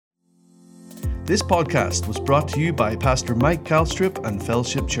This podcast was brought to you by Pastor Mike Calstrip and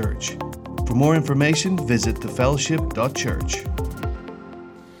Fellowship Church. For more information, visit thefellowship.church.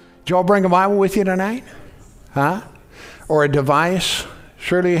 Did you all bring a Bible with you tonight? Huh? Or a device?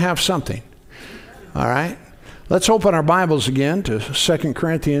 Surely you have something. All right. Let's open our Bibles again to 2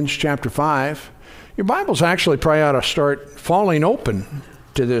 Corinthians chapter 5. Your Bibles actually probably ought to start falling open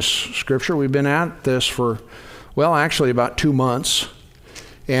to this scripture. We've been at this for, actually about 2 months.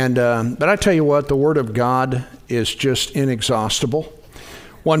 But I tell you what, the Word of God is just inexhaustible.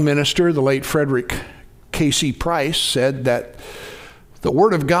 One minister, the late Frederick Casey Price, said that the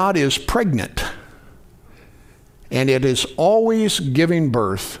Word of God is pregnant, and it is always giving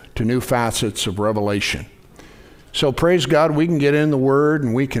birth to new facets of revelation. So praise God, we can get in the Word,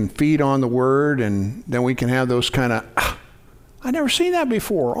 and we can feed on the Word, and then we can have those kind of, I never seen that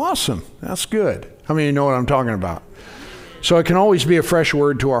before. Awesome. That's good. How many of you know what I'm talking about? So it can always be a fresh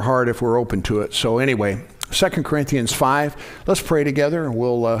word to our heart if we're open to it. So anyway, 2 Corinthians 5, let's pray together and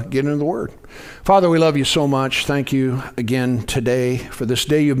we'll get into the Word. Father, we love you so much. Thank you again today for this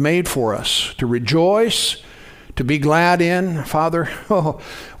day you've made for us to rejoice, to be glad in. Father,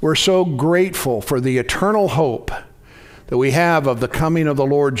 we're so grateful for the eternal hope that we have of the coming of the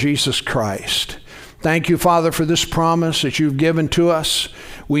Lord Jesus Christ. Thank you, Father, for this promise that you've given to us.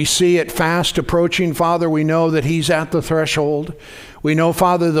 We see it fast approaching, Father. We know that he's at the threshold. We know,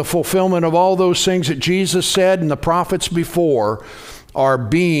 Father, the fulfillment of all those things that Jesus said and the prophets before are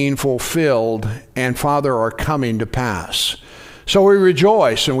being fulfilled and, Father, are coming to pass. So we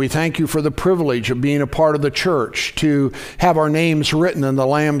rejoice and we thank you for the privilege of being a part of the church, to have our names written in the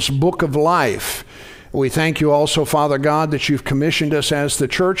Lamb's Book of Life. We thank you also, Father God, that you've commissioned us as the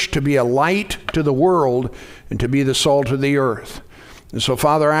church to be a light to the world and to be the salt of the earth. And so,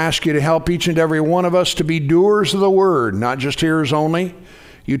 Father, I ask you to help each and every one of us to be doers of the word, not just hearers only.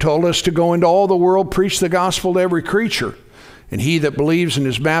 You told us to go into all the world, preach the gospel to every creature. And he that believes and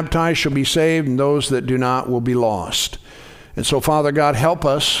is baptized shall be saved, and those that do not will be lost. And so, Father God, help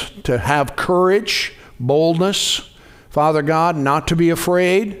us to have courage, boldness, Father God, not to be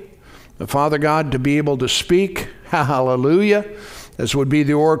afraid. Father God, to be able to speak, hallelujah, as would be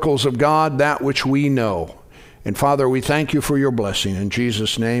the oracles of God, that which we know. And Father, we thank you for your blessing in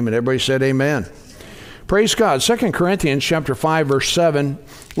Jesus' name. And everybody said amen. Praise God. 2 Corinthians chapter 5, verse 7.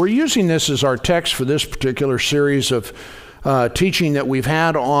 We're using this as our text for this particular series of teaching that we've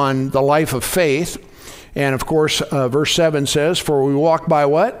had on the life of faith. And of course, verse 7 says, for we walk by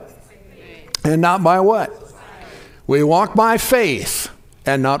what? Faith. And not by what? We walk by faith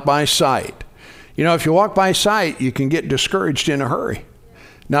and not by sight. You know, if you walk by sight, you can get discouraged in a hurry.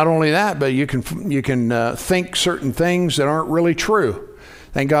 Not only that, but you can think certain things that aren't really true.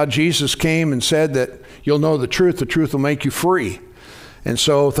 Thank God Jesus came and said that you'll know the truth will make you free. And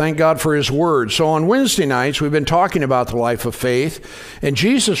so thank God for his word. So on Wednesday nights, we've been talking about the life of faith, and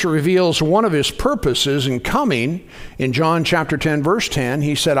Jesus reveals one of his purposes in coming. In John chapter 10, verse 10,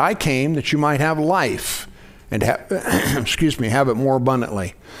 he said, I came that you might have life and have it more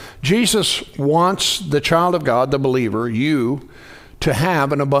abundantly. Jesus wants the child of God, the believer, you, to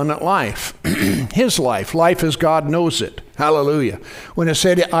have an abundant life. His life as God knows it. Hallelujah. When it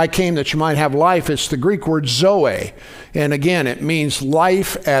said, I came that you might have life, it's the Greek word zoe. And again, it means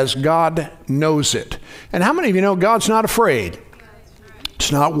life as God knows it. And how many of you know God's not afraid?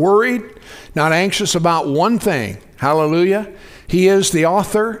 It's not worried, not anxious about one thing. Hallelujah. He is the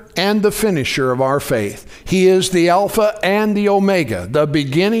author and the finisher of our faith. He is the Alpha and the Omega, the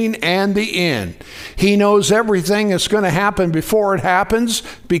beginning and the end. He knows everything that's going to happen before it happens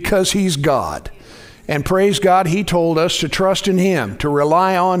because he's God. And praise God, he told us to trust in him, to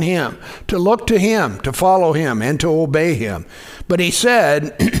rely on him, to look to him, to follow him, and to obey him. But he said,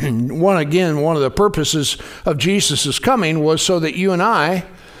 one of the purposes of Jesus' coming was so that you and I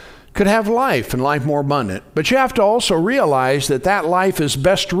could have life and life more abundant. But you have to also realize that life is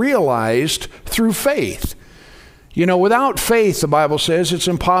best realized through faith. You know, without faith, the Bible says, it's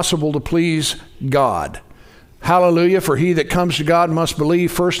impossible to please God. Hallelujah. For he that comes to God must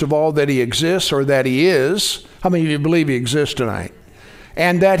believe, first of all, that he exists, or that he is. How many of you believe he exists tonight?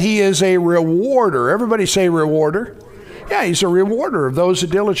 And that he is a rewarder. Everybody say rewarder. Yeah, he's a rewarder of those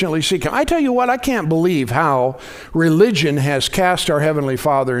that diligently seek him. I tell you what, I can't believe how religion has cast our Heavenly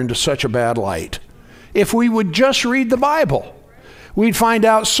Father into such a bad light. If we would just read the Bible, we'd find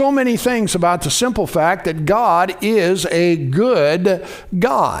out so many things about the simple fact that God is a good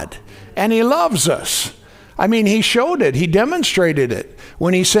God, and he loves us. I mean, he showed it. He demonstrated it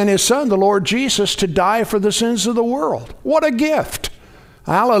when he sent his son, the Lord Jesus, to die for the sins of the world. What a gift.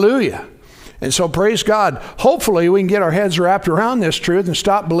 Hallelujah. And so praise God. Hopefully we can get our heads wrapped around this truth and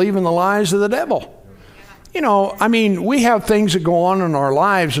stop believing the lies of the devil. You know, I mean, we have things that go on in our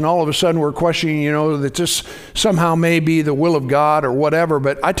lives, and all of a sudden we're questioning, you know, that this somehow may be the will of God or whatever.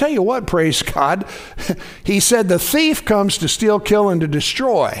 But I tell you what, praise God, he said the thief comes to steal, kill, and to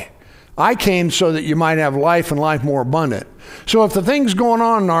destroy. I came so that you might have life and life more abundant. So if the things going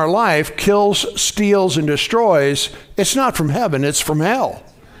on in our life kills, steals, and destroys, it's not from heaven, it's from hell.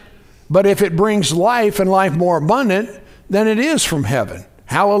 But if it brings life and life more abundant, then it is from heaven.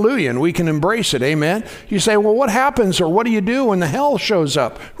 Hallelujah. And we can embrace it. Amen. You say, well, what happens or what do you do when the hell shows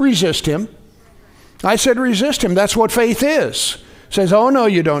up? Resist him. I said, resist him. That's what faith is. Says, oh, no,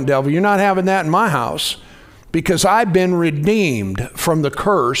 you don't, devil. You're not having that in my house, because I've been redeemed from the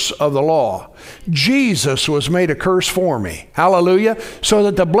curse of the law. Jesus was made a curse for me. Hallelujah. So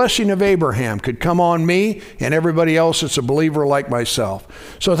that the blessing of Abraham could come on me and everybody else that's a believer like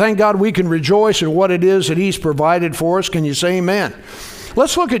myself. So thank God we can rejoice in what it is that he's provided for us. Can you say amen?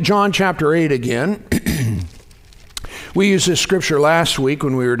 Let's look at John chapter 8 again. We used this scripture last week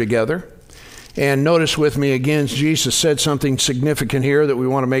when we were together. And notice with me again, Jesus said something significant here that we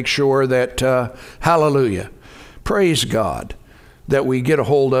want to make sure that, hallelujah, praise God, that we get a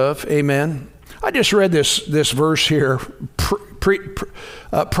hold of. Amen. I just read this verse here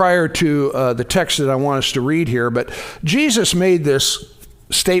prior to the text that I want us to read here, but Jesus made this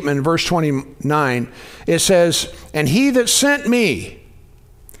statement in verse 29. It says, and he that sent me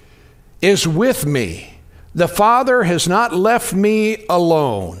is with me. The Father has not left me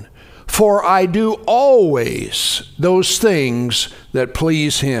alone, for I do always those things that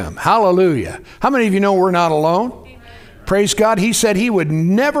please him. Hallelujah. How many of you know we're not alone? Praise God. He said he would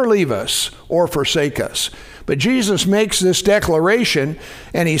never leave us or forsake us. But Jesus makes this declaration,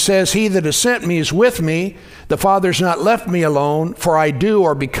 and he says, he that has sent me is with me. The Father's not left me alone, for I do,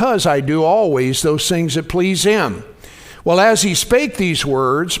 or because I do always those things that please him. Well, as he spake these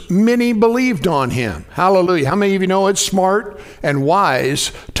words, many believed on him. Hallelujah. How many of you know it's smart and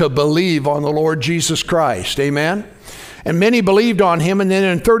wise to believe on the Lord Jesus Christ? Amen. And many believed on him. And then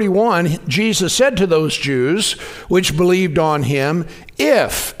in 31, Jesus said to those Jews which believed on him,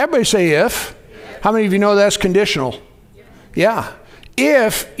 if, everybody say if. How many of you know that's conditional? Yeah.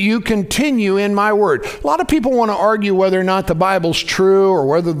 If you continue in my word. A lot of people want to argue whether or not the Bible's true or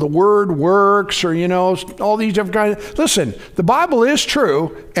whether the word works or, you know, all these different kinds. Listen, the Bible is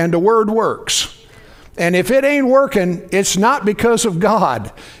true and the word works. And if it ain't working, it's not because of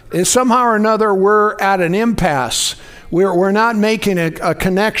God. It's somehow or another we're at an impasse. We're not making a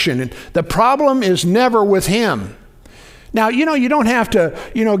connection. The problem is never with him. Now, you know, you don't have to,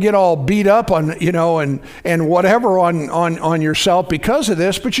 you know, get all beat up on, you know, and whatever on yourself because of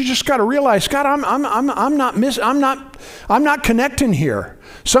this, but you just got to realize, God, I'm not connecting here.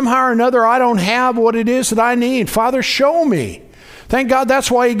 Somehow or another, I don't have what it is that I need. Father, show me. Thank God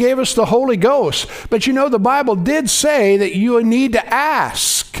that's why he gave us the Holy Ghost. But you know, the Bible did say that you need to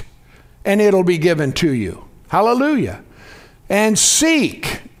ask and it'll be given to you. Hallelujah. And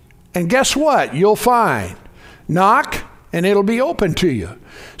seek. And guess what? You'll find. Knock and it'll be open to you.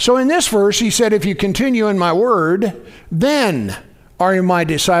 So in this verse, he said, if you continue in my word, then are you my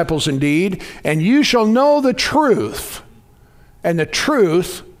disciples indeed, and you shall know the truth, and the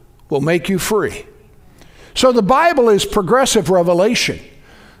truth will make you free. So the Bible is progressive revelation.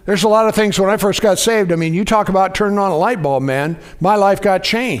 There's a lot of things when I first got saved. I mean, you talk about turning on a light bulb, man. My life got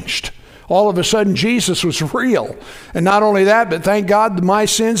changed. All of a sudden, Jesus was real. And not only that, but thank God my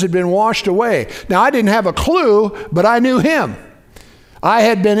sins had been washed away. Now, I didn't have a clue, but I knew him. I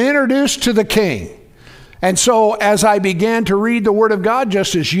had been introduced to the King. And so as I began to read the Word of God,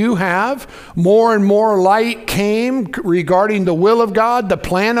 just as you have, more and more light came regarding the will of God, the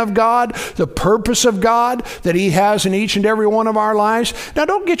plan of God, the purpose of God that he has in each and every one of our lives. Now,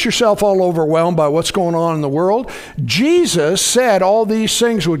 don't get yourself all overwhelmed by what's going on in the world. Jesus said all these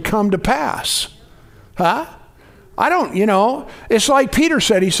things would come to pass. Huh? I don't, you know, it's like Peter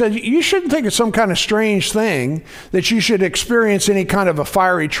said. He said, you shouldn't think it's some kind of strange thing that you should experience any kind of a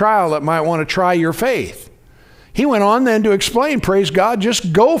fiery trial that might want to try your faith. He went on then to explain, praise God,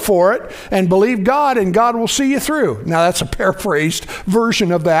 just go for it and believe God and God will see you through. Now that's a paraphrased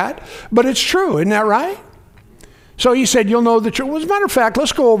version of that, but it's true, isn't that right? So he said, you'll know the truth. Well, as a matter of fact,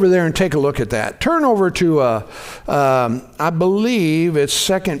 let's go over there and take a look at that. Turn over to, I believe it's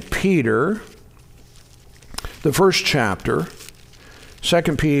 2 Peter, the first chapter. 2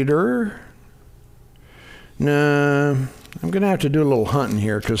 Peter. No, I'm going to have to do a little hunting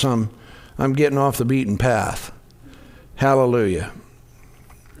here because I'm getting off the beaten path. Hallelujah.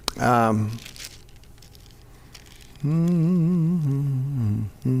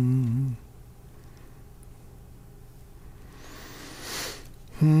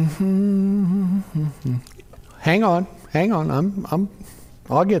 Hang on.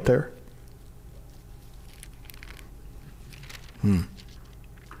 I'll get there.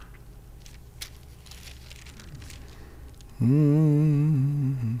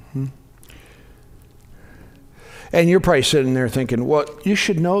 And you're probably sitting there thinking, well, you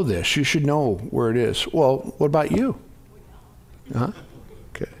should know this. You should know where it is. Well, what about you? Huh?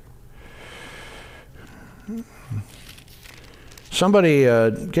 Okay. Somebody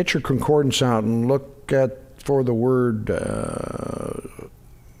get your concordance out and look for the word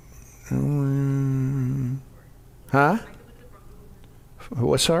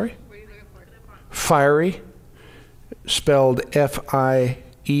what, sorry? Fiery, spelled F-I-E-R-Y.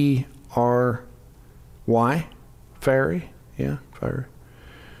 Fiery, yeah, fiery.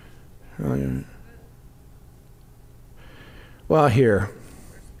 Well, here,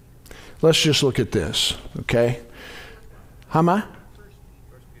 let's just look at this, okay? How am I?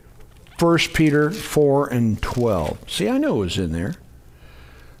 1 Peter 4 and 12. See, I knew it was in there.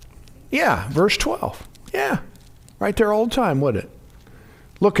 Yeah, verse 12. Yeah, right there all the time, wouldn't it?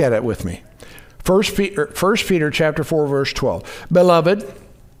 Look at it with me. 1 Peter chapter 4, verse 12. Beloved,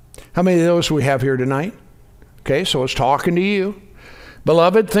 how many of those we have here tonight? Okay, so it's talking to you.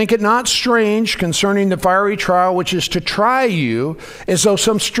 Beloved, think it not strange concerning the fiery trial which is to try you, as though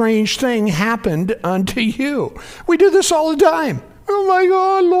some strange thing happened unto you. We do this all the time. Oh my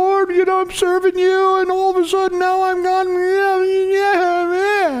God, Lord, I'm serving you, and all of a sudden now I'm gone.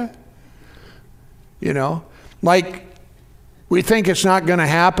 Like we think it's not going to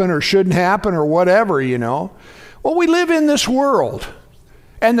happen or shouldn't happen or whatever, Well, we live in this world,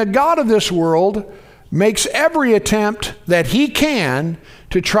 and the God of this world makes every attempt that he can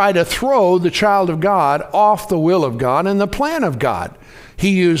to try to throw the child of God off the will of God and the plan of God. He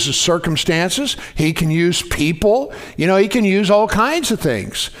uses circumstances. He can use people. He can use all kinds of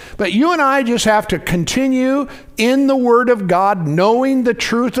things. But you and I just have to continue in the Word of God, knowing the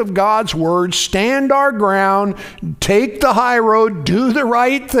truth of God's Word, stand our ground, take the high road, do the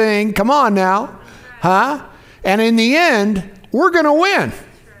right thing. Come on now. Huh? And in the end, we're going to win.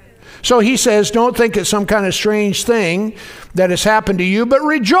 So he says, don't think it's some kind of strange thing that has happened to you, but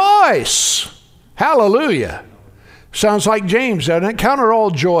rejoice. Hallelujah. Sounds like James, doesn't it? Count it all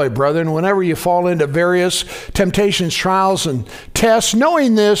joy, brethren, whenever you fall into various temptations, trials, and tests,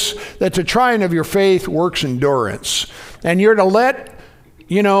 knowing this, that the trying of your faith works endurance. And you're to let,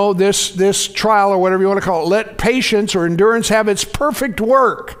 this trial or whatever you want to call it, let patience or endurance have its perfect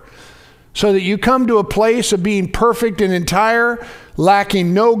work, so that you come to a place of being perfect and entire,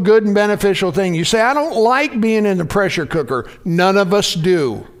 lacking no good and beneficial thing. You say, I don't like being in the pressure cooker. None of us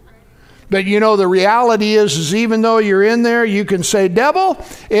do. But the reality is even though you're in there, you can say, devil,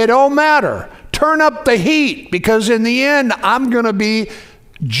 it don't matter. Turn up the heat, because in the end, I'm going to be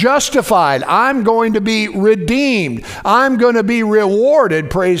justified. I'm going to be redeemed. I'm going to be rewarded,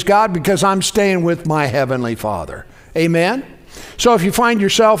 praise God, because I'm staying with my Heavenly Father. Amen? So if you find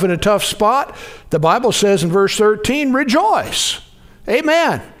yourself in a tough spot, the Bible says in verse 13, rejoice.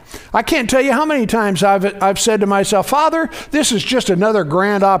 Amen. I can't tell you how many times I've said to myself, Father, this is just another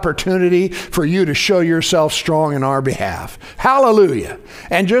grand opportunity for you to show yourself strong in our behalf. Hallelujah.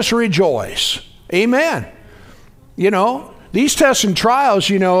 And just rejoice. Amen. These tests and trials,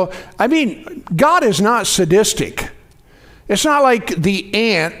 God is not sadistic. It's not like the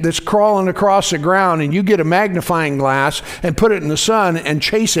ant that's crawling across the ground and you get a magnifying glass and put it in the sun and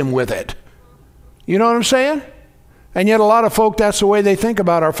chase him with it. You know what I'm saying? And yet a lot of folk, that's the way they think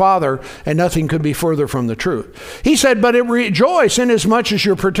about our Father, and nothing could be further from the truth. He said, but rejoice inasmuch as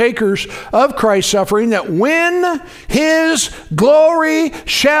you're partakers of Christ's suffering, that when his glory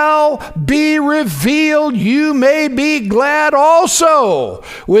shall be revealed, you may be glad also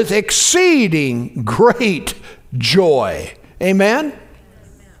with exceeding great joy. Amen?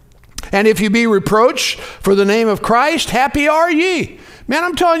 And if you be reproached for the name of Christ, happy are ye. Man,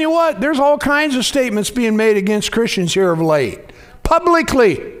 I'm telling you what, there's all kinds of statements being made against Christians here of late.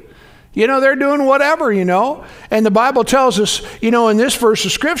 Publicly. They're doing whatever, And the Bible tells us, in this verse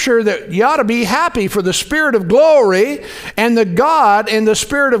of Scripture that you ought to be happy, for the Spirit of glory and the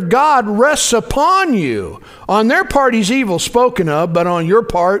Spirit of God rests upon you. On their part, he's evil spoken of, but on your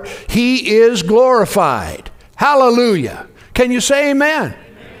part, he is glorified. Hallelujah. Can you say amen?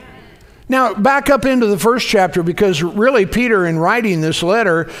 Now, back up into the first chapter, because really Peter, in writing this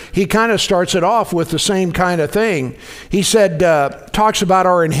letter, he kind of starts it off with the same kind of thing. He said, talks about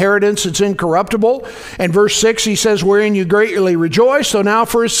our inheritance, it's incorruptible. And verse 6, he says, wherein you greatly rejoice, so now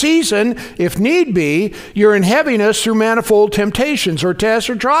for a season, if need be, you're in heaviness through manifold temptations or tests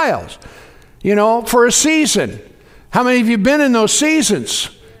or trials. For a season. How many of you have been in those seasons?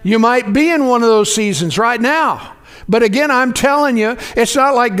 You might be in one of those seasons right now. But again, I'm telling you, it's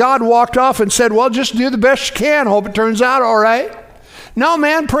not like God walked off and said, well, just do the best you can. Hope it turns out all right. No,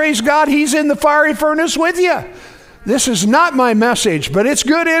 man, praise God, he's in the fiery furnace with you. This is not my message, but it's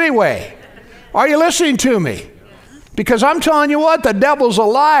good anyway. Are you listening to me? Because I'm telling you what, the devil's a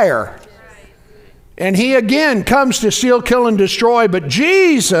liar. And he again comes to steal, kill, and destroy. But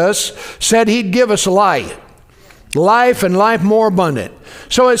Jesus said he'd give us life. Life and life more abundant.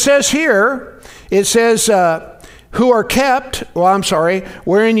 So it says here, it says, who are kept,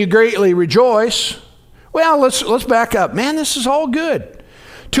 wherein you greatly rejoice. Well, let's back up. Man, this is all good.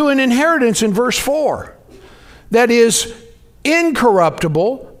 To an inheritance in verse 4 that is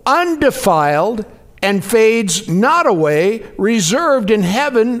incorruptible, undefiled, and fades not away, reserved in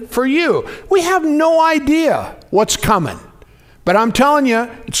heaven for you. We have no idea what's coming. But I'm telling you,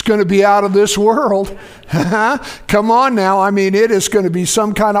 it's going to be out of this world. Come on now. I mean, it is going to be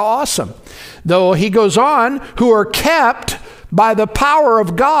some kind of awesome. Though he goes on, who are kept by the power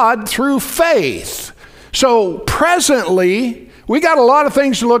of God through faith. So presently, we got a lot of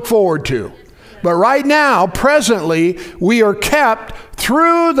things to look forward to. But right now, presently, we are kept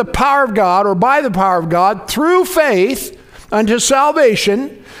through the power of God, or by the power of God, through faith unto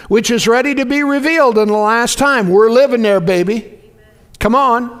salvation, which is ready to be revealed in the last time. We're living there, baby. Come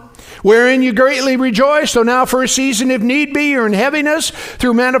on. Wherein you greatly rejoice, though now for a season, if need be, you're in heaviness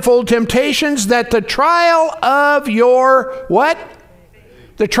through manifold temptations, that the trial of your what?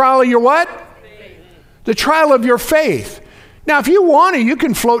 The trial of your what? The trial of your faith. Now, if you want to, you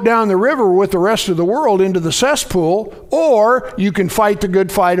can float down the river with the rest of the world into the cesspool, or you can fight the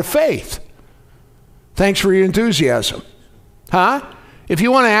good fight of faith. Thanks for your enthusiasm. Huh? If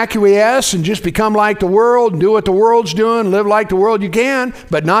you want to acquiesce and just become like the world and do what the world's doing, live like the world, you can,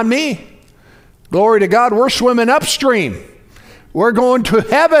 but not me. Glory to God, we're swimming upstream. We're going to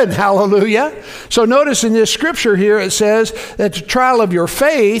heaven, hallelujah. So notice in this scripture here it says that the trial of your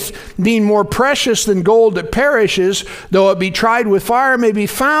faith, being more precious than gold that perishes, though it be tried with fire, may be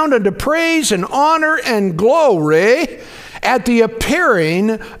found unto praise and honor and glory at the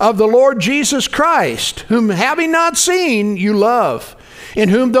appearing of the Lord Jesus Christ, whom having not seen, you love. In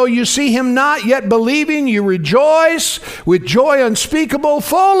whom though you see him not, yet believing, you rejoice with joy unspeakable,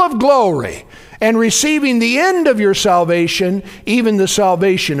 full of glory, and receiving the end of your salvation, even the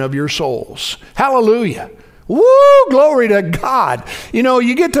salvation of your souls. Hallelujah. Woo, glory to God. You know,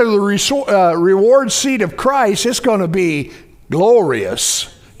 you get to the reward seat of Christ, it's going to be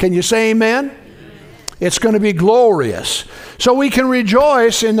glorious. Can you say amen? It's going to be glorious. So we can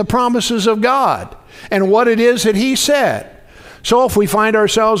rejoice in the promises of God and what it is that he said. So if we find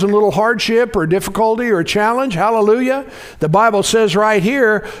ourselves in a little hardship or difficulty or challenge, hallelujah, the Bible says right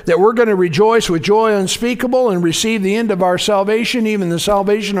here that we're going to rejoice with joy unspeakable and receive the end of our salvation, even the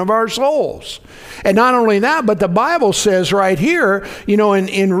salvation of our souls. And not only that, but the Bible says right here, you know,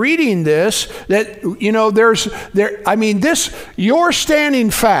 in reading this, that, you know, you're standing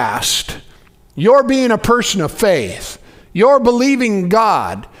fast, you're being a person of faith, you're believing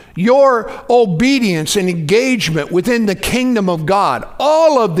God, your obedience and engagement within the kingdom of God,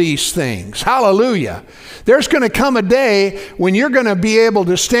 all of these things, hallelujah. There's going to come a day when you're going to be able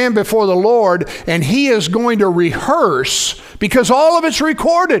to stand before the Lord and he is going to rehearse, because all of it's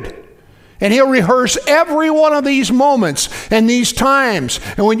recorded. And he'll rehearse every one of these moments and these times.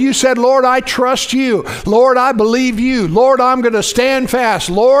 And when you said, Lord, I trust you. Lord, I believe you. Lord, I'm going to stand fast.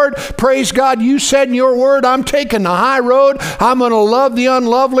 Lord, praise God, you said in your word, I'm taking the high road. I'm going to love the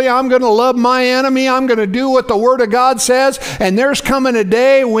unlovely. I'm going to love my enemy. I'm going to do what the word of God says. And there's coming a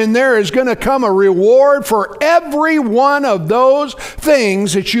day when there is going to come a reward for every one of those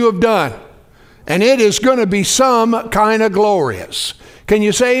things that you have done. And it is going to be some kind of glorious. Can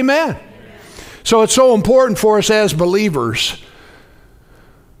you say amen? So it's so important for us as believers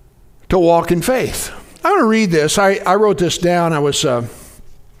to walk in faith. I'm going to read this. I wrote this down. It was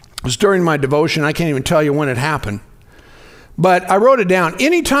during my devotion. I can't even tell you when it happened. But I wrote it down.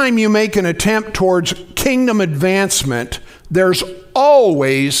 Anytime you make an attempt towards kingdom advancement, there's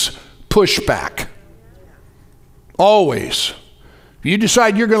always pushback. Always. If you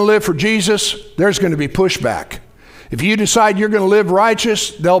decide you're going to live for Jesus, there's going to be pushback. If you decide you're going to live righteous,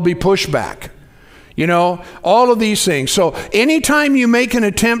 there'll be pushback. You know, all of these things. So anytime you make an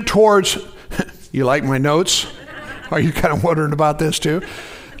attempt towards, you like my notes? Are you kind of wondering about this too?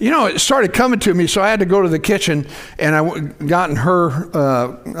 You know, it started coming to me, so I had to go to the kitchen, and I got in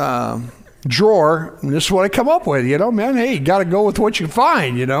her drawer, and this is what I come up with, you know, man, hey, you got to go with what you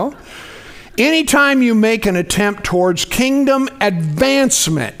find, you know. Anytime you make an attempt towards kingdom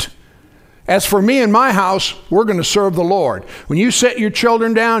advancement, As for me and my house, we're going to serve the Lord. When you set your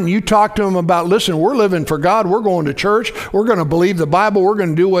children down and you talk to them about, listen, we're living for God, we're going to church, we're going to believe the Bible, we're going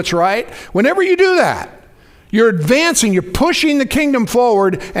to do what's right. Whenever you do that, you're advancing, you're pushing the kingdom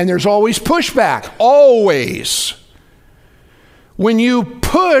forward, and there's always pushback. Always. When you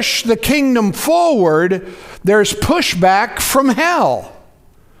push the kingdom forward, there's pushback from hell.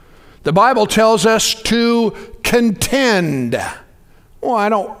 The Bible tells us to contend. Well, I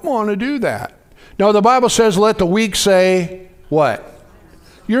don't want to do that. No, the Bible says, let the weak say, what?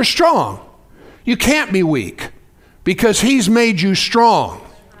 You're strong. You can't be weak because he's made you strong.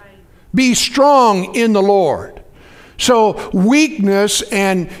 Be strong in the Lord. So weakness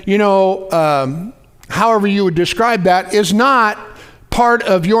and, however you would describe that is not part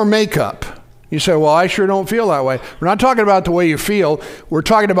of your makeup. You say, well, I sure don't feel that way. We're not talking about the way you feel. We're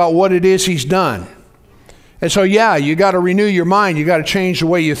talking about what it is he's done. And so, yeah, you got to renew your mind. You got to change the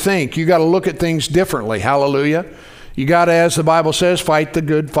way you think. You got to look at things differently. Hallelujah. You got to, as the Bible says, fight the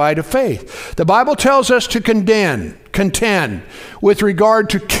good fight of faith. The Bible tells us to contend with regard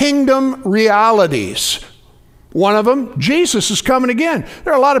to kingdom realities. One of them, Jesus is coming again.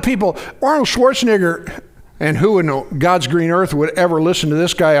 There are a lot of people, Arnold Schwarzenegger, and who in God's green earth would ever listen to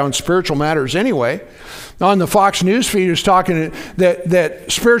this guy on spiritual matters anyway? On the Fox News feed, he's talking that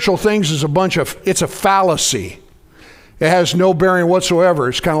spiritual things is it's a fallacy. It has no bearing whatsoever.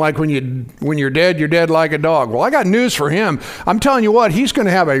 It's kind of like when you're dead like a dog. Well, I got news for him. I'm telling you what, he's going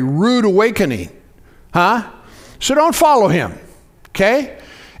to have a rude awakening. So don't follow him, okay?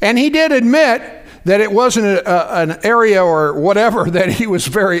 And he did admit that it wasn't an area or whatever that he was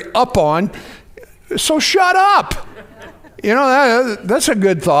very up on. So shut up. That's a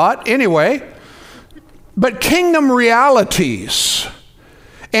good thought. Anyway, but kingdom realities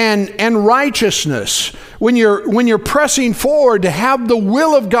and righteousness, when you're pressing forward to have the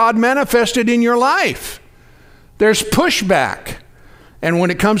will of God manifested in your life, there's pushback. And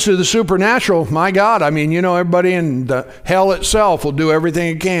when it comes to the supernatural, my God, everybody in the hell itself will do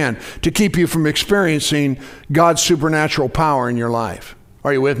everything it can to keep you from experiencing God's supernatural power in your life.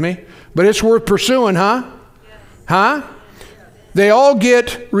 Are you with me? But it's worth pursuing, huh? Huh? They all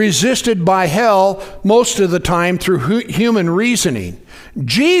get resisted by hell most of the time through human reasoning.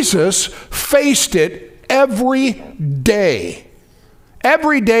 Jesus faced it every day.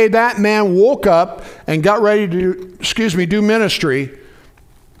 Every day that man woke up and got ready to, do ministry,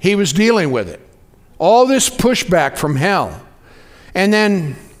 he was dealing with it. All this pushback from hell. And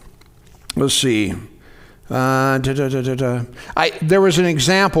then, let's see. There was an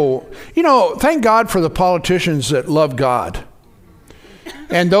example. Thank God for the politicians that love God.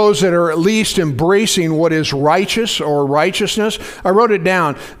 And those that are at least embracing what is righteous or righteousness. I wrote it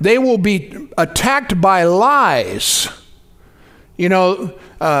down. They will be attacked by lies. Hell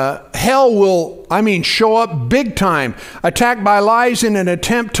will, show up big time. Attacked by lies in an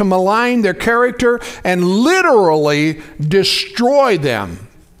attempt to malign their character and literally destroy them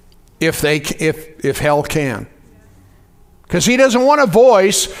if hell can. Because he doesn't want a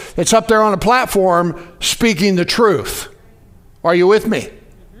voice that's up there on a platform speaking the truth. Are you with me?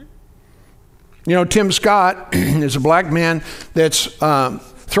 Tim Scott is a black man that's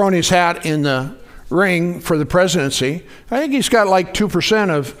thrown his hat in the ring for the presidency. I think he's got like 2%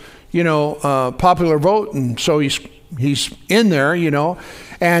 of, popular vote, and so he's in there,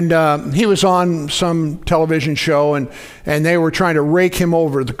 And he was on some television show, and they were trying to rake him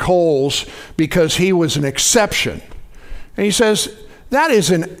over the coals because he was an exception. And he says, that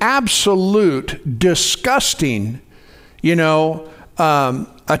is an absolute disgusting,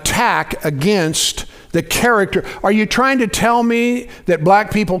 attack against the character. Are you trying to tell me that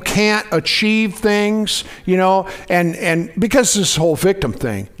black people can't achieve things, and because this whole victim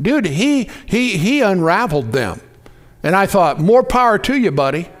thing, dude, he unraveled them. And I thought, more power to you,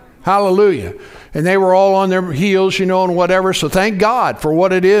 buddy. Hallelujah. And they were all on their heels, and whatever. So thank God for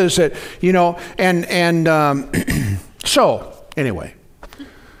what it is that, so anyway,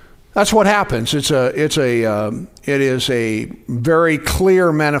 that's what happens. It is a very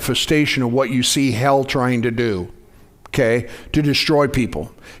clear manifestation of what you see hell trying to do, okay, to destroy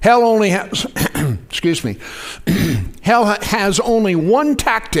people. Hell only has, hell has only one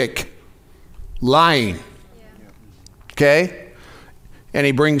tactic, lying, okay? And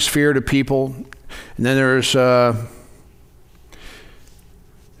he brings fear to people. And then there's a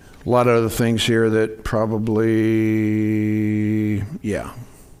lot of other things here that probably,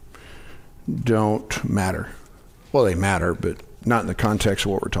 don't matter. Well, they matter, but not in the context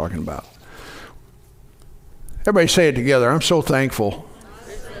of what we're talking about. Everybody say it together. I'm so thankful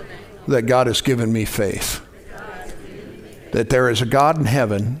that God has given me faith. That there is a God in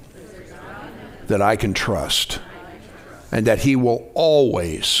heaven that I can trust, and that He will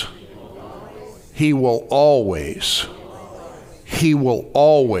always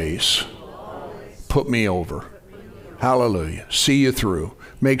put me over. Hallelujah. See you through.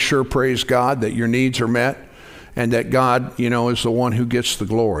 Make sure, praise God, that your needs are met and that God, is the one who gets the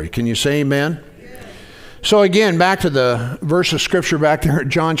glory. Can you say amen? Yes. So again, back to the verse of Scripture back there,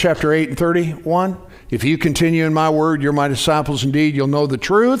 John chapter 8 and 31. If you continue in my word, you're my disciples indeed. You'll know the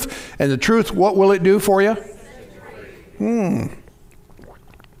truth. And the truth, what will it do for you?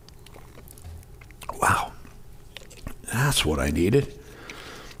 Wow. That's what I needed.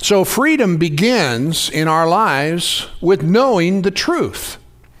 So freedom begins in our lives with knowing the truth.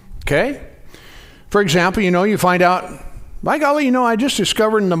 Okay? For example, you find out, by golly, I just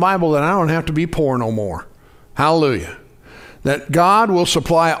discovered in the Bible that I don't have to be poor no more. Hallelujah. That God will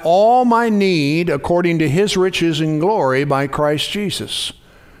supply all my need according to His riches and glory by Christ Jesus.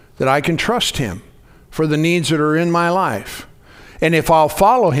 That I can trust Him for the needs that are in my life. And if I'll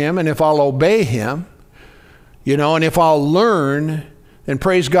follow Him and if I'll obey Him, and if I'll learn, then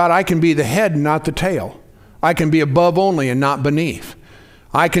praise God, I can be the head and not the tail. I can be above only and not beneath.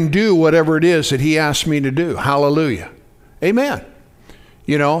 I can do whatever it is that He asks me to do. Hallelujah. Amen.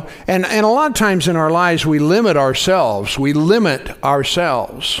 And a lot of times in our lives, we limit ourselves. In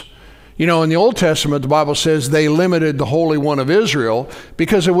the Old Testament, the Bible says they limited the Holy One of Israel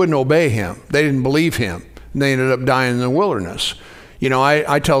because they wouldn't obey Him. They didn't believe Him. And they ended up dying in the wilderness.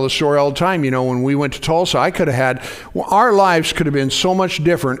 I tell the story all the time. When we went to Tulsa, our lives could have been so much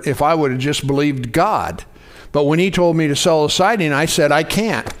different if I would have just believed God. But when He told me to sell a siding, I said, I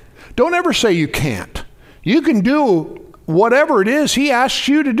can't. Don't ever say you can't. You can do whatever it is He asks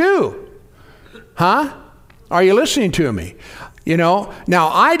you to do. Huh? Are you listening to me? Now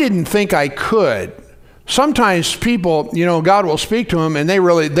I didn't think I could. Sometimes people, God will speak to them and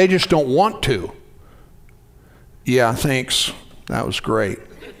they just don't want to. Yeah, thanks. That was great.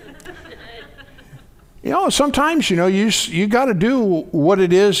 Sometimes, you got to do what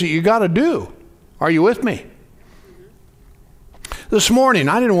it is that you got to do. Are you with me? This morning,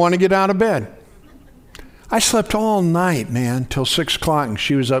 I didn't want to get out of bed. I slept all night, man, till 6 o'clock, and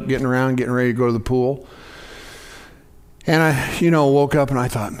she was up getting ready to go to the pool. And I, woke up and I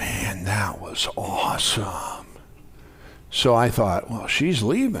thought, man, that was awesome. So I thought, well, she's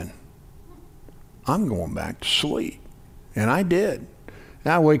leaving. I'm going back to sleep. And I did.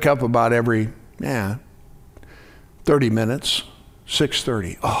 And I wake up about every, 30 minutes,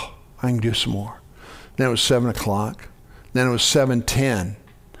 6:30. Oh, I can do some more. Then it was 7 o'clock. Then it was 7:10.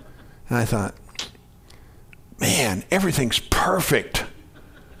 And I thought, man, everything's perfect.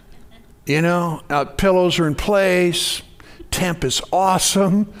 Pillows are in place. Temp is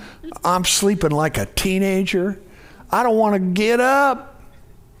awesome. I'm sleeping like a teenager. I don't want to get up.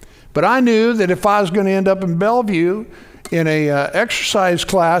 But I knew that if I was going to end up in Bellevue in a exercise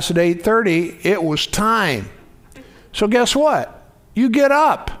class at 8:30, it was time. So guess what? You get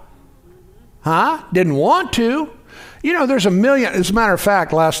up. Huh? Didn't want to. There's a million. As a matter of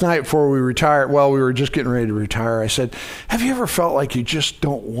fact, last night before we retired, we were just getting ready to retire, I said, have you ever felt like you just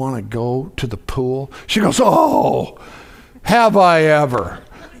don't want to go to the pool? She goes, oh, have I ever?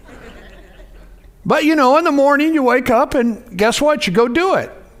 But in the morning you wake up and guess what? You go do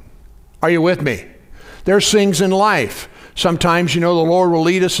it. Are you with me? There's things in life. Sometimes, the Lord will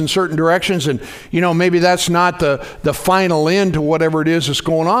lead us in certain directions and, maybe that's not the final end to whatever it is that's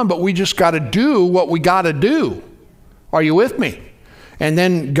going on, but we just got to do what we got to do. Are you with me? And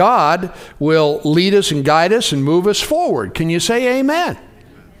then God will lead us and guide us and move us forward. Can you say amen?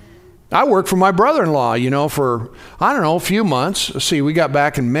 I worked for my brother-in-law, for, a few months. Let's see, we got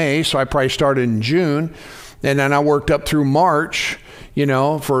back in May, so I probably started in June. And then I worked up through March,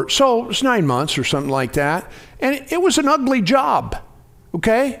 so it's 9 months or something like that. And it was an ugly job,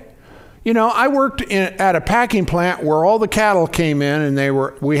 okay? I worked at a packing plant where all the cattle came in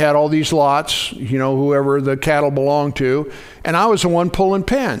and we had all these lots, whoever the cattle belonged to, and I was the one pulling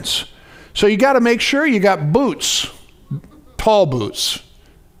pens. So you got to make sure you got boots, tall boots.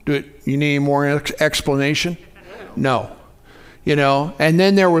 Do you need any more explanation? No. And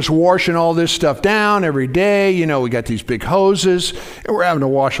then there was washing all this stuff down every day. We got these big hoses and we're having to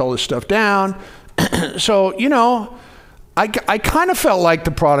wash all this stuff down. So, I kind of felt like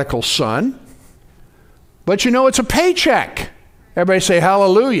the prodigal son, but it's a paycheck. Everybody say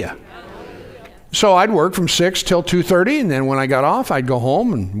hallelujah. Hallelujah. So I'd work from 6 till 2:30, and then when I got off, I'd go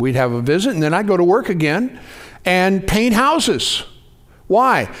home and we'd have a visit, and then I'd go to work again and paint houses.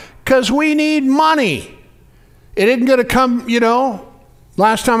 Why? Because we need money. It isn't going to come,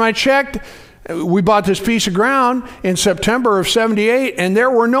 last time I checked, We bought this piece of ground in September of 78, and there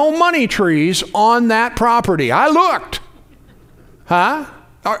were no money trees on that property. I looked. Huh?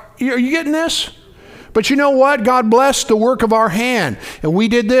 Are you getting this? But you know what? God blessed the work of our hand. And we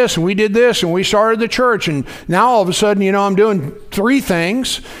did this, and we did this, and we started the church. And now all of a sudden, I'm doing 3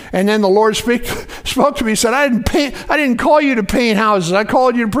 things. And then the Lord spoke to me and said, I didn't call you to paint houses. I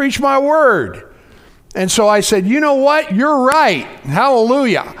called you to preach my word. And so I said, you know what? You're right.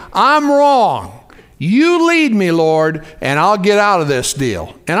 Hallelujah. I'm wrong. You lead me, Lord, and I'll get out of this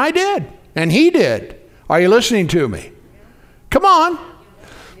deal. And I did. And he did. Are you listening to me? Come on.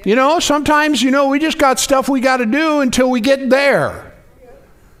 Sometimes, we just got stuff we got to do until we get there.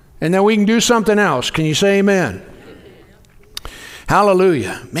 And then we can do something else. Can you say amen?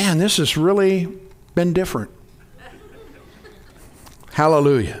 Hallelujah. Man, this has really been different.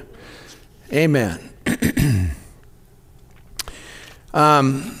 Hallelujah. Amen.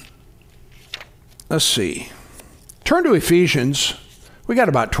 Let's see. Turn to Ephesians. We got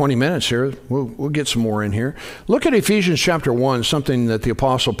about 20 minutes here. We'll get some more in here. Look at Ephesians chapter 1, something that the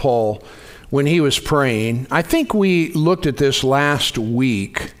Apostle Paul, when he was praying, I think we looked at this last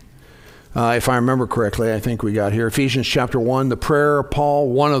week. If I remember correctly, I think we got here. Ephesians chapter 1, the prayer of Paul,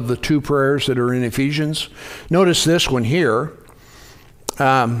 one of the 2 prayers that are in Ephesians. Notice this one here.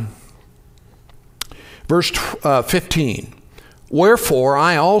 Verse 15. Wherefore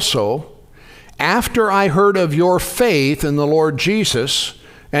I also, after I heard of your faith in the Lord Jesus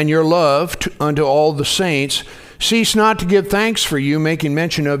and your love unto all the saints, cease not to give thanks for you, making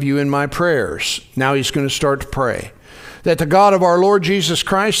mention of you in my prayers. Now he's going to start to pray. That the God of our Lord Jesus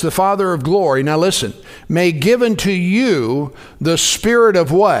Christ, the Father of glory, now listen, may give unto you the spirit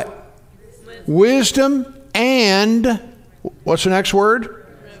of what? Wisdom and, what's the next word?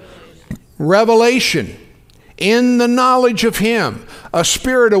 Revelation. In the knowledge of him. A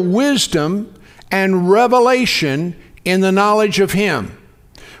spirit of wisdom and revelation in the knowledge of him.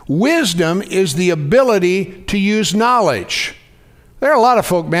 Wisdom is the ability to use knowledge. There are a lot of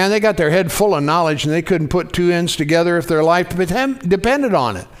folk, man, they got their head full of knowledge and they couldn't put 2 ends together if their life depended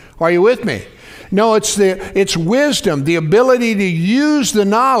on it. Are you with me? No, it's wisdom, the ability to use the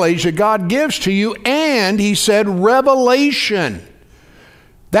knowledge that God gives to you, and he said revelation.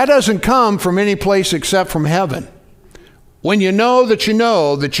 That doesn't come from any place except from heaven. When you know that you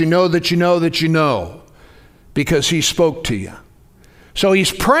know that you know that you know that you know, because he spoke to you. So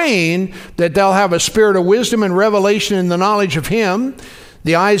he's praying that they'll have a spirit of wisdom and revelation in the knowledge of him,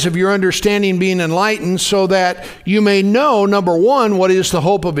 the eyes of your understanding being enlightened, so that you may know, number 1, what is the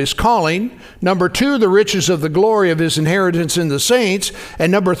hope of his calling, number 2, the riches of the glory of his inheritance in the saints,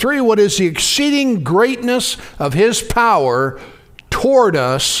 and number 3, what is the exceeding greatness of his power toward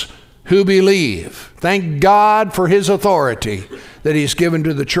us who believe. Thank God for his authority that he's given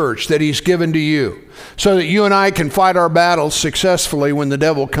to the church, that he's given to you, so that you and I can fight our battles successfully when the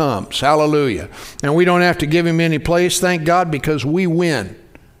devil comes. Hallelujah. And we don't have to give him any place, thank God, because we win.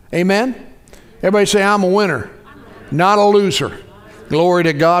 Amen? Everybody say, I'm a winner, not a loser. Glory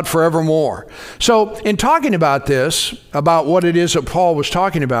to God forevermore. So in talking about this, about what it is that Paul was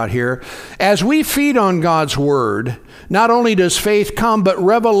talking about here, as we feed on God's word, not only does faith come, but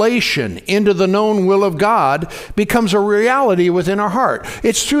revelation into the known will of God becomes a reality within our heart.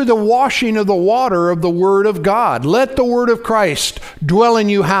 It's through the washing of the water of the word of God. Let the word of Christ dwell in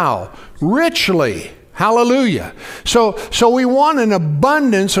you how? Richly. Hallelujah. So we want an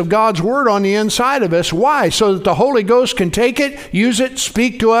abundance of God's word on the inside of us. Why? So that the Holy Ghost can take it, use it,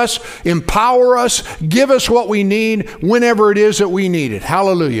 speak to us, empower us, give us what we need whenever it is that we need it.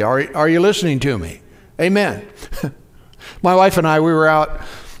 Hallelujah. Are you listening to me? Amen. My wife and I, we were out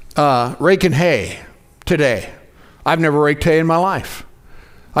raking hay today. I've never raked hay in my life.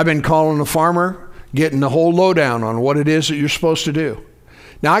 I've been calling the farmer, getting the whole lowdown on what it is that you're supposed to do.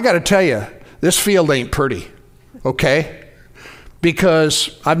 Now, I got to tell you, this field ain't pretty, okay?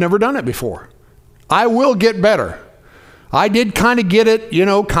 Because I've never done it before. I will get better. I did kind of get it,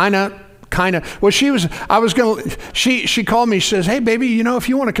 kind of. Well, she called me, she says, hey, baby, if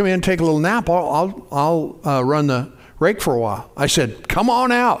you want to come in and take a little nap, I'll run the rake for a while. I said, come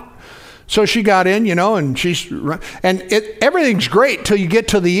on out. So she got in, and everything's great till you get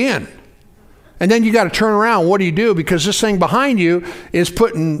to the end. And then you got to turn around. What do you do? Because this thing behind you is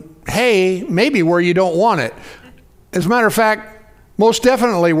putting hay maybe where you don't want it. As a matter of fact, most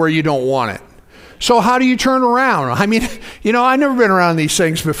definitely where you don't want it. So how do you turn around? I mean, I've never been around these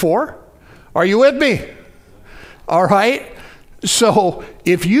things before. Are you with me? All right. So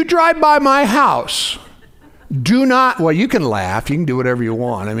if you drive by my house, do not, well, you can laugh. You can do whatever you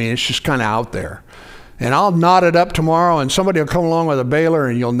want. I mean, it's just kind of out there. And I'll knot it up tomorrow, and somebody will come along with a baler,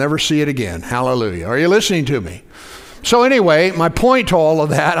 and you'll never see it again. Hallelujah. Are you listening to me? So anyway, my point to all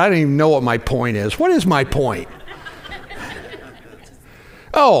of that, I don't even know what my point is. What is my point?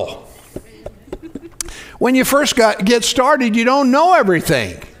 Oh, when you first get started, you don't know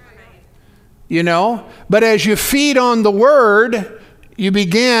everything, you know. But as you feed on the Word, you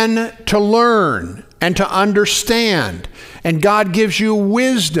begin to learn and to understand. And God gives you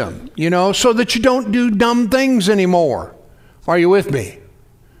wisdom, you know, so that you don't do dumb things anymore. Are you with me?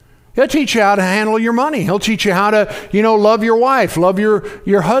 He'll teach you how to handle your money. He'll teach you how to, you know, love your wife, love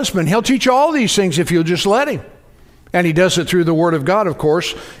your husband. He'll teach you all these things if you'll just let him. And he does it through the Word of God, of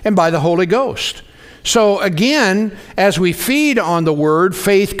course, and by the Holy Ghost. So again, as we feed on the Word,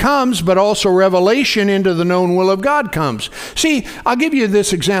 faith comes, but also revelation into the known will of God comes. See, I'll give you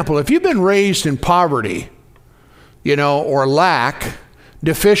this example. If you've been raised in poverty, you know, or lack,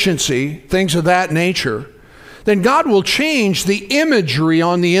 deficiency, things of that nature, then God will change the imagery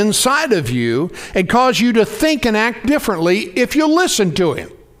on the inside of you and cause you to think and act differently if you listen to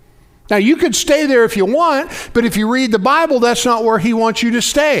Him. Now, you could stay there if you want, but if you read the Bible, that's not where He wants you to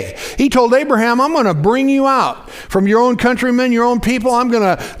stay. He told Abraham, I'm going to bring you out from your own countrymen, your own people. I'm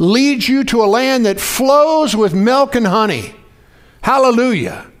going to lead you to a land that flows with milk and honey.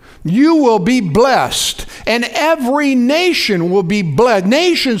 Hallelujah. You will be blessed, and every nation will be blessed.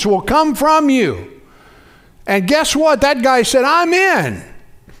 Nations will come from you. And guess what? That guy said, I'm in.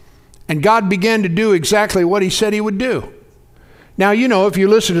 And God began to do exactly what He said He would do. Now, you know, if you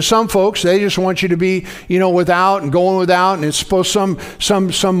listen to some folks, they just want you to be, you know, without and going without, and it's supposed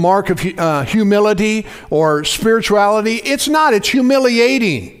some mark of humility or spirituality. It's not. It's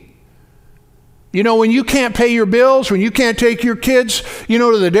humiliating. You know, when you can't pay your bills, when you can't take your kids, you know,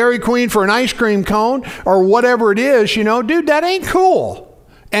 to the Dairy Queen for an ice cream cone or whatever it is, you know, dude, that ain't cool.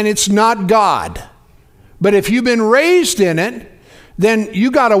 And it's not God. But if you've been raised in it, then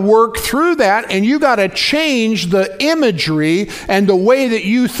you got to work through that, and you got to change the imagery and the way that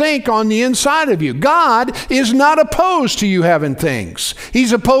you think on the inside of you. God is not opposed to you having things.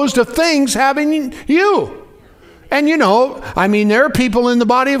 He's opposed to things having you. And you know, I mean, there are people in the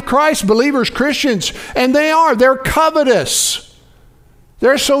body of Christ, believers, Christians, and they're covetous.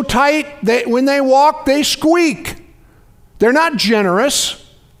 They're so tight that when they walk, they squeak. They're not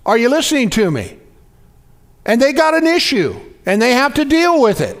generous. Are you listening to me? And they got an issue, and they have to deal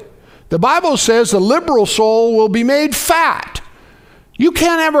with it. The Bible says the liberal soul will be made fat. You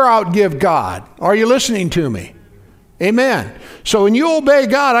can't ever outgive God. Are you listening to me? Amen. So when you obey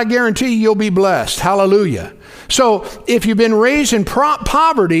God, I guarantee you'll be blessed. Hallelujah. So if you've been raised in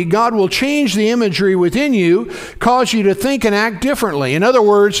poverty, God will change the imagery within you, cause you to think and act differently. In other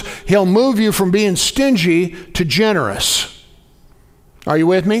words, He'll move you from being stingy to generous. Are you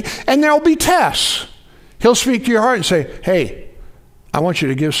with me? And there'll be tests. He'll speak to your heart and say, hey, I want you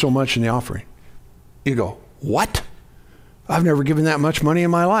to give so much in the offering. You go, what? I've never given that much money in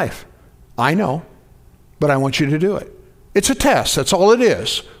my life. I know, but I want you to do it. It's a test. That's all it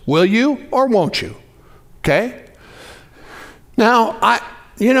is. Will you or won't you? Okay? Now, I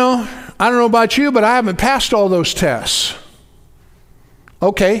don't know about you, but I haven't passed all those tests.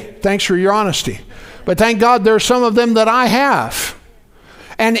 Okay, thanks for your honesty. But thank God there are some of them that I have.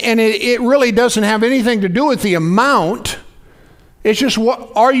 And it really doesn't have anything to do with the amount. It's just,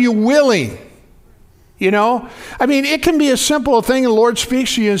 what are you willing? You know? I mean, it can be a simple thing. The Lord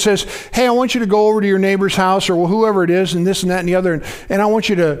speaks to you and says, hey, I want you to go over to your neighbor's house or whoever it is and this and that and the other. And I want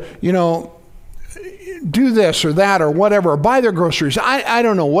you to, you know, do this or that or whatever, or buy their groceries. I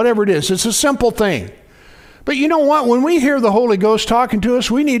don't know, whatever it is. It's a simple thing. But you know what? When we hear the Holy Ghost talking to us,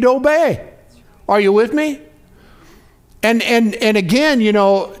 we need to obey. Are you with me? And again, you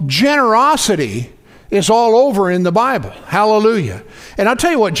know, generosity is all over in the Bible. Hallelujah. And I'll tell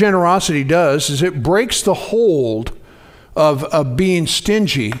you what generosity does is it breaks the hold of being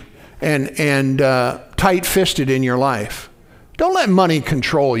stingy and tight-fisted in your life. Don't let money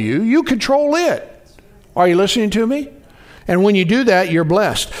control you. You control it. Are you listening to me? And when you do that, you're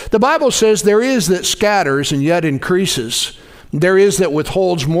blessed. The Bible says there is that scatters and yet increases. There is that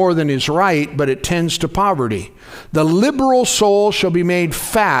withholds more than is right, but it tends to poverty. The liberal soul shall be made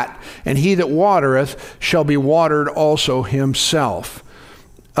fat, and he that watereth shall be watered also himself.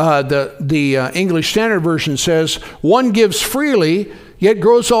 The English Standard Version says, one gives freely, yet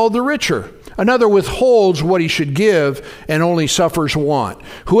grows all the richer. Another withholds what he should give and only suffers want.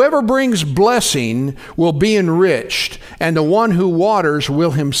 Whoever brings blessing will be enriched, and the one who waters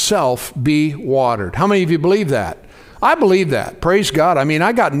will himself be watered. How many of you believe that? I believe that. Praise God. I mean,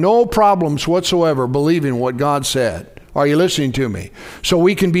 I got no problems whatsoever believing what God said. Are you listening to me? So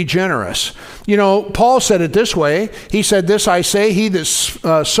we can be generous. You know, Paul said it this way. He said, "This I say, he that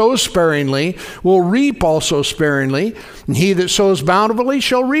sows sparingly will reap also sparingly, and he that sows bountifully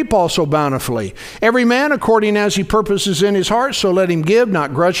shall reap also bountifully. Every man according as he purposes in his heart, so let him give,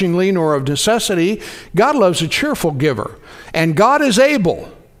 not grudgingly nor of necessity. God loves a cheerful giver, and God is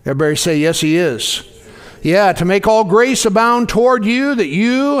able." Everybody say, yes, he is. Yeah, "to make all grace abound toward you, that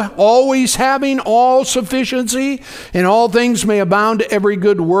you, always having all sufficiency in all things, may abound to every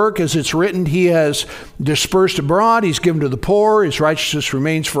good work. As it's written, he has dispersed abroad, he's given to the poor, his righteousness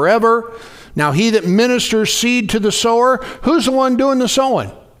remains forever. Now he that ministers seed to the sower," who's the one doing the sowing?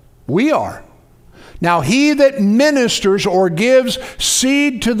 We are. "Now he that ministers or gives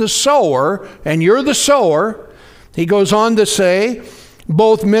seed to the sower," and you're the sower, he goes on to say,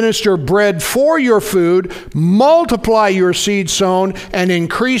 "both minister bread for your food, multiply your seed sown, and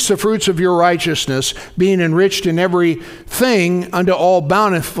increase the fruits of your righteousness, being enriched in every thing unto all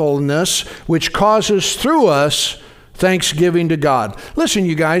bountifulness, which causes through us thanksgiving to God." Listen,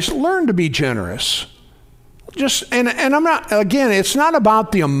 you guys, learn to be generous. And I'm not, again, it's not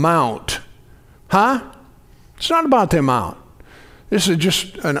about the amount. It's not about the amount. This is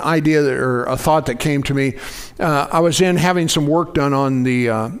just an idea or a thought that came to me. I was having some work done on the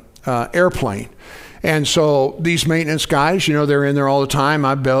airplane. And so these maintenance guys, you know, they're in there all the time.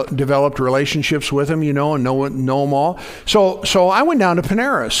 I've developed relationships with them, you know, and know them all. So I went down to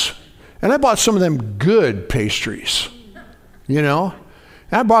Panera's, and I bought some of them good pastries, you know.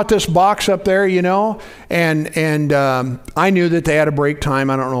 And I bought this box up there, you know, and I knew that they had a break time.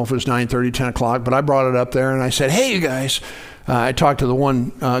 I don't know if it was 9:30, 10 o'clock, but I brought it up there, and I said, "Hey, you guys." I talked to the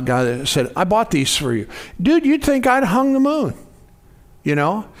one guy that said, "I bought these for you." Dude, you'd think I'd hung the moon, you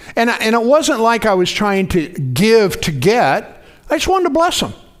know? And it wasn't like I was trying to give to get. I just wanted to bless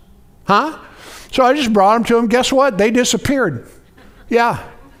them. So I just brought them to them. Guess what? They disappeared. Yeah,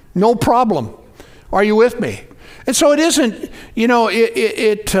 no problem. Are you with me? And so it isn't, you know,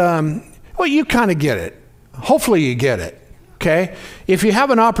 well, you kind of get it. Hopefully you get it, okay? If you have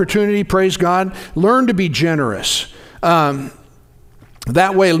an opportunity, praise God, learn to be generous.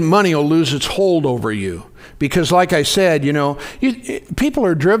 That way money will lose its hold over you. Because like I said, you know, people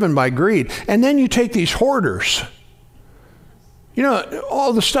are driven by greed. And then you take these hoarders. You know,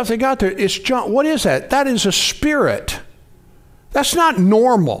 all the stuff they got there, it's junk. What is that? That is a spirit. That's not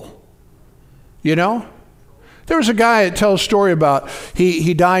normal. You know? There was a guy that tells a story about,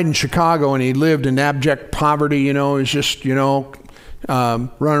 he died in Chicago and he lived in abject poverty, you know, he was just, you know, running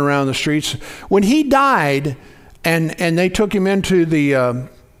around the streets. When he died, and they took him into the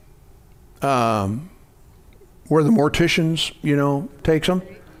where the morticians, you know, takes him.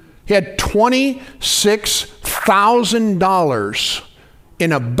 He had $26,000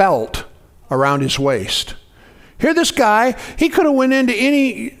 in a belt around his waist. Here, this guy, he could have went into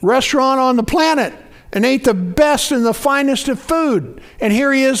any restaurant on the planet and ate the best and the finest of food, and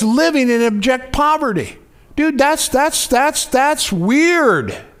here he is living in abject poverty. Dude, that's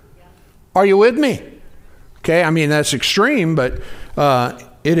weird. Are you with me? Okay, I mean, that's extreme, but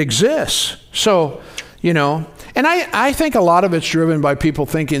it exists. So, you know, and I think a lot of it's driven by people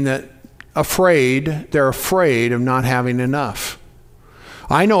thinking that they're afraid of not having enough.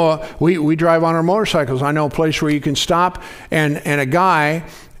 I know we drive on our motorcycles. I know a place where you can stop, and a guy,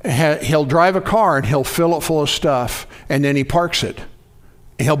 he'll drive a car and he'll fill it full of stuff, and then he parks it.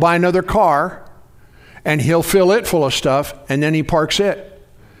 And he'll buy another car, and he'll fill it full of stuff, and then he parks it.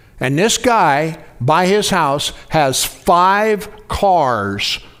 And this guy, by his house, has 5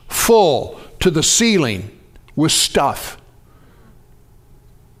 cars full to the ceiling with stuff.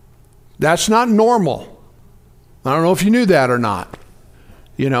 That's not normal. I don't know if you knew that or not,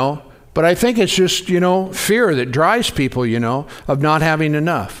 you know. But I think it's just, you know, fear that drives people, you know, of not having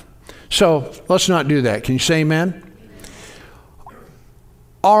enough. So let's not do that. Can you say amen?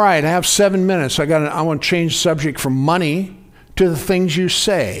 All right, I have 7 minutes. I want to change the subject from money to the things you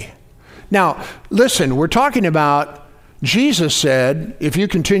say. Now, listen, we're talking about, Jesus said, if you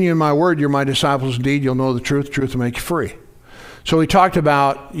continue in my word, you're my disciples indeed, you'll know the truth will make you free. So he talked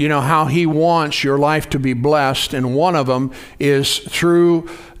about, you know, how he wants your life to be blessed, and one of them is through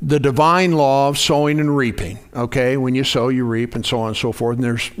the divine law of sowing and reaping. Okay, when you sow, you reap, and so on and so forth.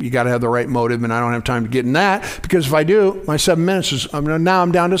 And you got to have the right motive, and I don't have time to get in that, because if I do, my 7 minutes is now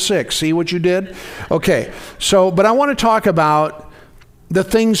I'm down to 6. See what you did? Okay, so but I want to talk about the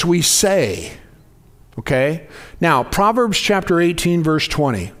things we say. Okay, now Proverbs chapter 18, verse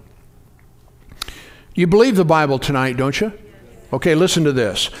 20. You believe the Bible tonight, don't you? Okay, listen to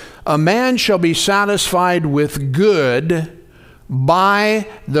this. A man shall be satisfied with good by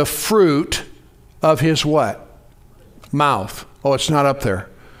the fruit of his what? mouth. Oh, it's not up there.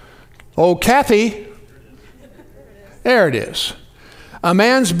 Oh, Kathy. There it is. A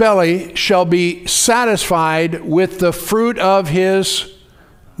man's belly shall be satisfied with the fruit of his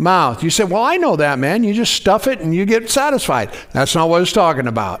mouth. You say, well, I know that, man. You just stuff it and you get satisfied. That's not what it's talking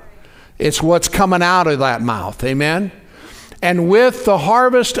about. It's what's coming out of that mouth. Amen? And with the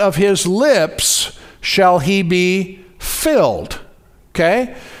harvest of his lips shall he be filled.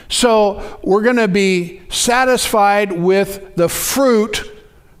 Okay? So we're going to be satisfied with the fruit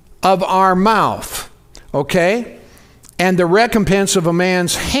of our mouth. Okay? And the recompense of a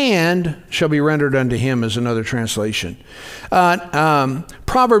man's hand shall be rendered unto him, is another translation.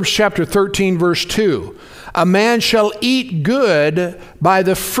 Proverbs chapter 13, verse 2. A man shall eat good by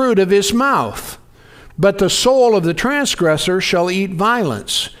the fruit of his mouth, but the soul of the transgressor shall eat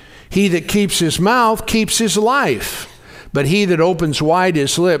violence. He that keeps his mouth keeps his life, but he that opens wide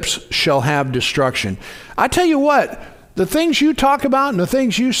his lips shall have destruction. I tell you what, the things you talk about and the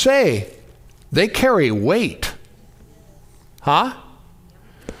things you say, they carry weight. Huh?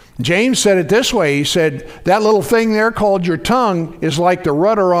 James said it this way. He said, that little thing there called your tongue is like the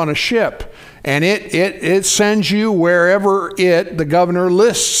rudder on a ship. And it sends you wherever the governor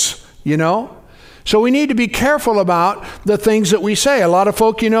lists, you know. So we need to be careful about the things that we say. A lot of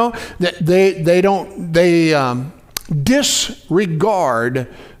folk, you know, they disregard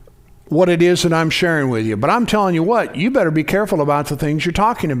what it is that I'm sharing with you. But I'm telling you what, you better be careful about the things you're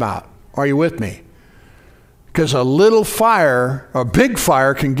talking about. Are you with me? Because a little fire, a big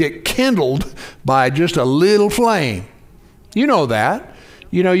fire, can get kindled by just a little flame. You know that.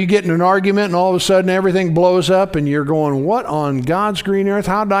 You know, you get in an argument and all of a sudden everything blows up and you're going, what on God's green earth?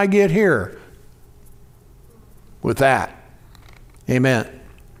 How did I get here? With that. Amen.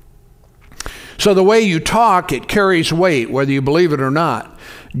 So the way you talk, it carries weight, whether you believe it or not.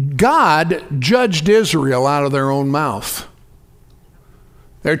 God judged Israel out of their own mouth.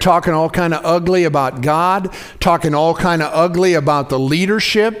 They're talking all kind of ugly about God, talking all kind of ugly about the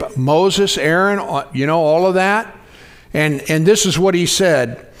leadership, Moses, Aaron, you know, all of that. And this is what he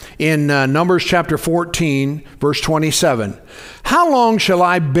said in Numbers chapter 14, verse 27. How long shall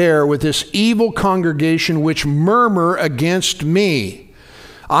I bear with this evil congregation which murmur against me?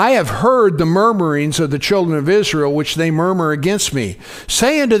 I have heard the murmurings of the children of Israel, which they murmur against me.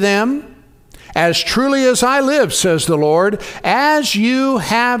 Say unto them, as truly as I live, says the Lord, as you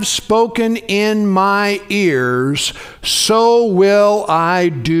have spoken in my ears, so will I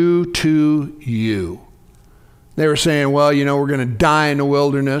do to you. They were saying, well, you know, we're going to die in the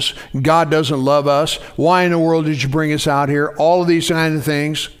wilderness. God doesn't love us. Why in the world did you bring us out here? All of these kinds of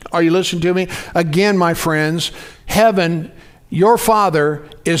things. Are you listening to me? Again, my friends, heaven, your Father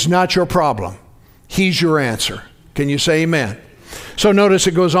is not your problem. He's your answer. Can you say amen? So notice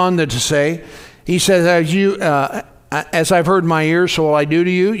it goes on to say, he says, as I've heard in my ears, so will I do to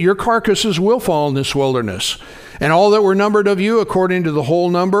you. Your carcasses will fall in this wilderness. And all that were numbered of you, according to the whole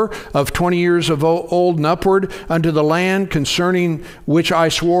number of 20 years of old and upward, unto the land concerning which I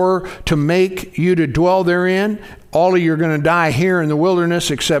swore to make you to dwell therein, all of you are going to die here in the wilderness,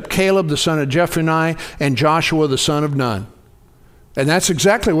 except Caleb the son of Jephunneh and Joshua the son of Nun. And that's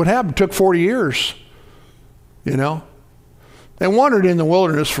exactly what happened. It took 40 years, you know. They wandered in the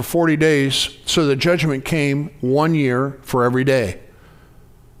wilderness for 40 days, so the judgment came 1 year for every day.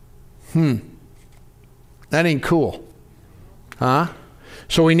 That ain't cool. Huh?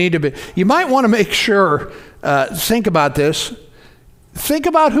 So we need to be, you might want to make sure, think about this. Think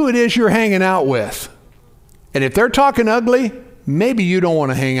about who it is you're hanging out with. And if they're talking ugly, maybe you don't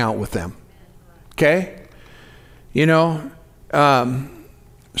want to hang out with them. Okay? You know,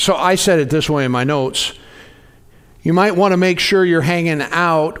 so I said it this way in my notes. You might want to make sure you're hanging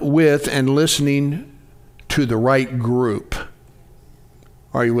out with and listening to the right group.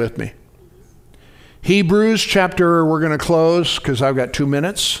 Are you with me? Hebrews chapter, we're going to close because I've got 2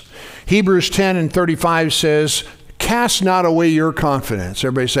 minutes. Hebrews 10 and 35 says, cast not away your confidence.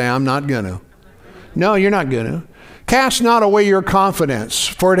 Everybody say, I'm not going to. No, you're not going to. Cast not away your confidence,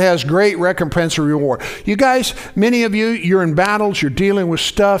 for it has great recompense or reward. You guys, many of you, you're in battles, you're dealing with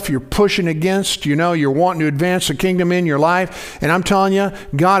stuff, you're pushing against, you know, you're wanting to advance the kingdom in your life. And I'm telling you,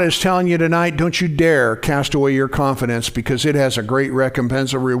 God is telling you tonight, don't you dare cast away your confidence, because it has a great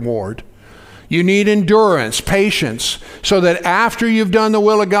recompense or reward. You need endurance, patience, so that after you've done the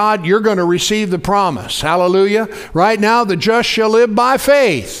will of God, you're going to receive the promise. Hallelujah. Right now, the just shall live by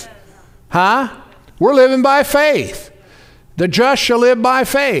faith. Huh? We're living by faith. The just shall live by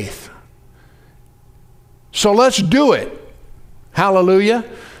faith. So let's do it. Hallelujah.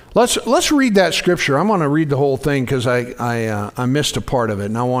 Let's read that scripture. I'm going to read the whole thing because I missed a part of it,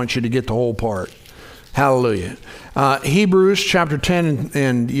 and I want you to get the whole part. Hallelujah. Hebrews chapter 10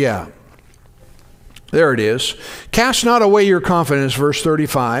 and yeah. There it is. Cast not away your confidence, verse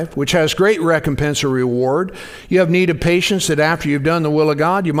 35, which has great recompense or reward. You have need of patience, that after you've done the will of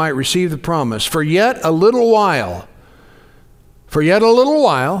God, you might receive the promise. For yet a little while,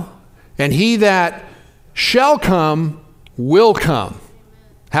 and he that shall come will come.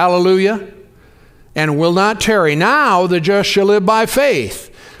 Hallelujah. And will not tarry. Now the just shall live by faith.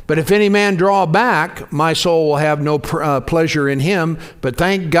 But if any man draw back, my soul will have no pleasure in him. But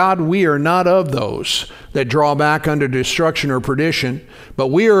thank God we are not of those that draw back unto destruction or perdition, but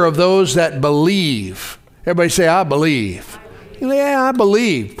we are of those that believe. Everybody say, I believe. Yeah, I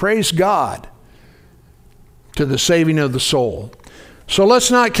believe. Praise God. To the saving of the soul. So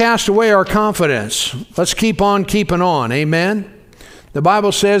let's not cast away our confidence. Let's keep on keeping on. Amen. The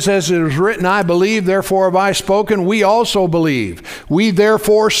Bible says, as it is written, I believe, therefore have I spoken. We also believe. We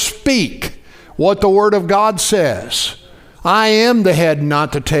therefore speak what the Word of God says. I am the head,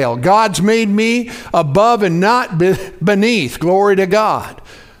 not the tail. God's made me above and not beneath. Glory to God.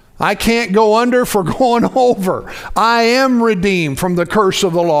 I can't go under for going over. I am redeemed from the curse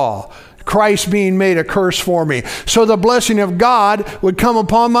of the law. Christ being made a curse for me. So the blessing of God would come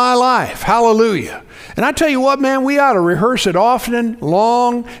upon my life. Hallelujah. And I tell you what, man, we ought to rehearse it often,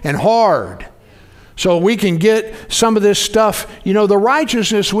 long, and hard, so we can get some of this stuff. You know, the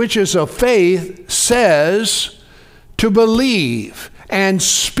righteousness which is of faith says to believe and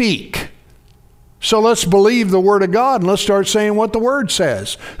speak. So let's believe the Word of God, and let's start saying what the Word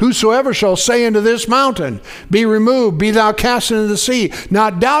says. Whosoever shall say unto this mountain, be removed, be thou cast into the sea,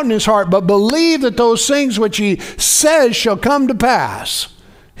 not doubt in his heart, but believe that those things which he says shall come to pass,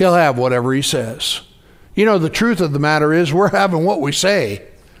 he'll have whatever he says. You know, the truth of the matter is we're having what we say.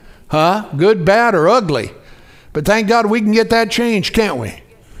 Good, bad, or ugly. But thank God we can get that changed, can't we?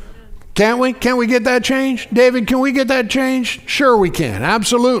 Can't we? Can't we get that changed? David, can we get that changed? Sure we can.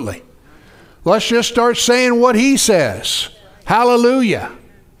 Absolutely. Let's just start saying what he says. Hallelujah.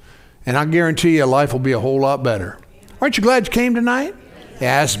 And I guarantee you life will be a whole lot better. Aren't you glad you came tonight?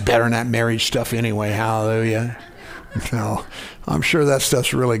 Yeah, it's better than that marriage stuff anyway. Hallelujah. No, I'm sure that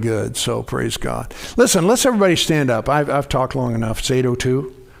stuff's really good, so praise God. Listen, let's everybody stand up. I've talked long enough. It's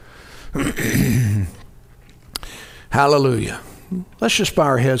 8:02. Hallelujah. Let's just bow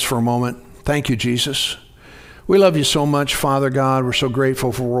our heads for a moment. Thank you, Jesus. We love you so much, Father God. We're so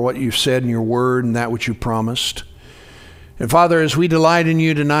grateful for what you've said in your word and that which you promised. And Father, as we delight in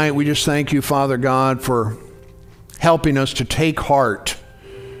you tonight, we just thank you, Father God, for helping us to take heart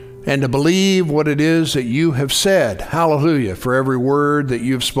and to believe what it is that you have said. Hallelujah. For every word that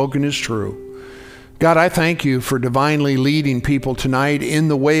you have spoken is true. God, I thank you for divinely leading people tonight in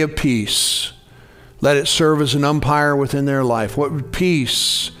the way of peace. Let it serve as an umpire within their life. What would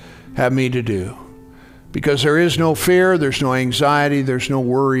peace have me to do? Because there is no fear, there's no anxiety, there's no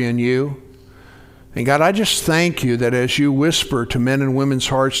worry in you. And God, I just thank you that as you whisper to men and women's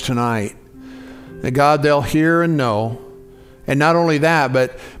hearts tonight, that God, they'll hear and know. And not only that,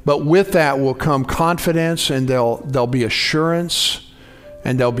 but with that will come confidence, and there'll be assurance,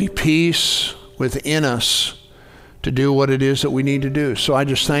 and there'll be peace within us to do what it is that we need to do. So I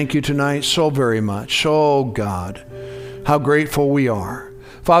just thank you tonight so very much. Oh God, how grateful we are.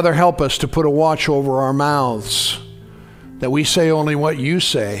 Father, help us to put a watch over our mouths, that we say only what you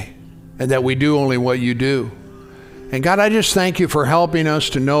say, and that we do only what you do. And God, I just thank you for helping us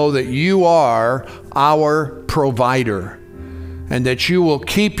to know that you are our provider, and that you will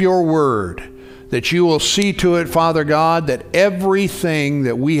keep your word, that you will see to it, Father God, that everything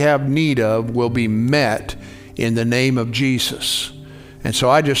that we have need of will be met in the name of Jesus. And so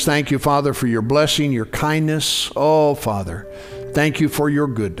I just thank you, Father, for your blessing, your kindness. Oh, Father, thank you for your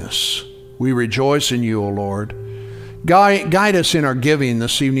goodness. We rejoice in you, O Lord. Guide us in our giving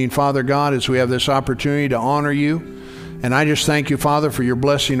this evening, Father God, as we have this opportunity to honor you. And I just thank you, Father, for your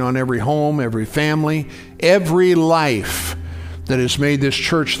blessing on every home, every family, every life that has made this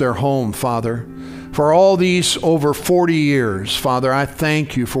church their home, Father. For all these over 40 years, Father, I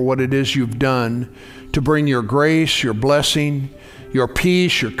thank you for what it is you've done to bring your grace, your blessing, your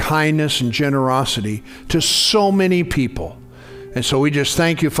peace, your kindness, and generosity to so many people. And so we just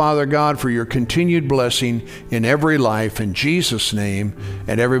thank you, Father God, for your continued blessing in every life, in Jesus' name.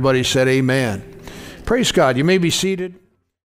 And everybody said amen. Praise God. You may be seated.